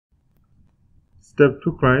Step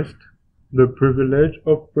to Christ, the privilege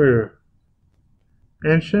of prayer.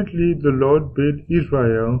 Anciently the Lord bade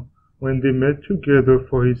Israel, when they met together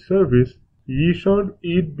for his service, Ye shall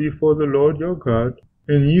eat before the Lord your God,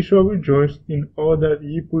 and ye shall rejoice in all that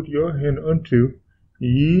ye put your hand unto,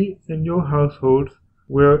 ye and your households,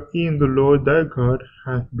 wherein the Lord thy God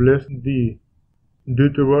hath blessed thee.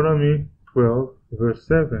 Deuteronomy 12, verse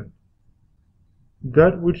 7.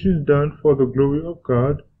 That which is done for the glory of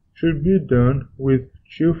God should be done with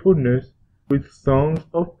cheerfulness, with songs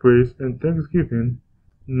of praise and thanksgiving,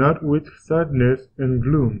 not with sadness and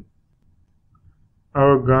gloom.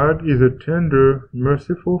 Our God is a tender,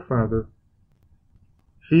 merciful Father.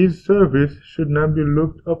 His service should not be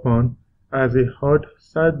looked upon as a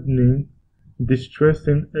heart-saddening,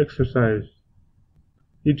 distressing exercise.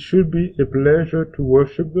 It should be a pleasure to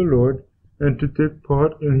worship the Lord and to take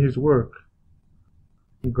part in His work.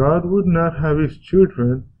 God would not have His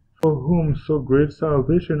children, for whom so great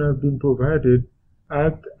salvation has been provided,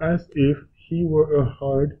 act as if He were a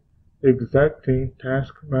hard, exacting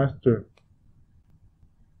taskmaster.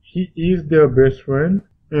 He is their best friend,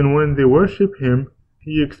 and when they worship Him,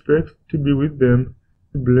 He expects to be with them,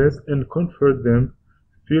 to bless and comfort them,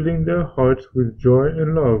 filling their hearts with joy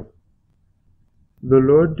and love. The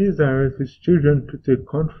Lord desires His children to take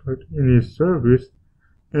comfort in His service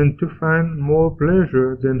and to find more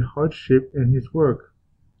pleasure than hardship in His work.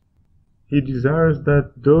 He desires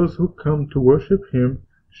that those who come to worship Him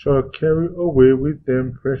shall carry away with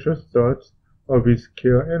them precious thoughts of His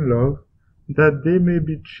care and love, that they may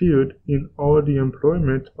be cheered in all the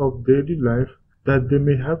employment of daily life, that they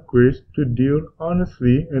may have grace to deal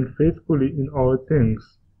honestly and faithfully in all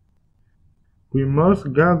things. We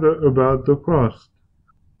must gather about the cross.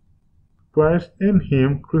 Christ and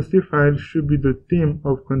Him crucified should be the theme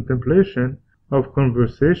of contemplation, of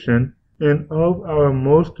conversation, and of our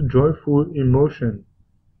most joyful emotion.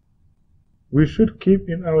 We should keep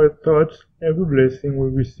in our thoughts every blessing we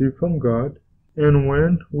receive from God, and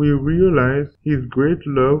when we realize His great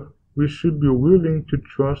love, we should be willing to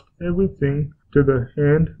trust everything to the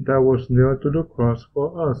hand that was nailed to the cross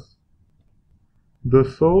for us. The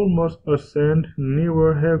soul must ascend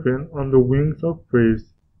nearer heaven on the wings of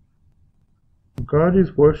praise. God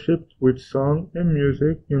is worshipped with song and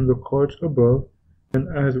music in the courts above, and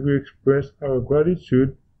as we express our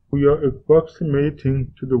gratitude, we are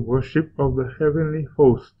approximating to the worship of the heavenly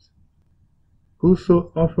hosts.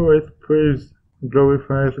 Whoso offereth praise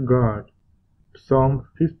glorifies God. Psalm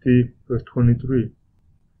 50, verse 23.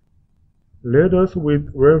 Let us with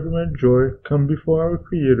reverent joy come before our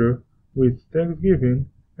Creator with thanksgiving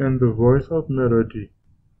and the voice of melody.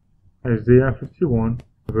 Isaiah 51,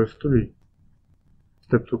 verse 3.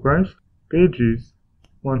 Step to Christ, pages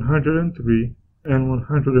 103 and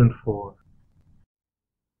 104.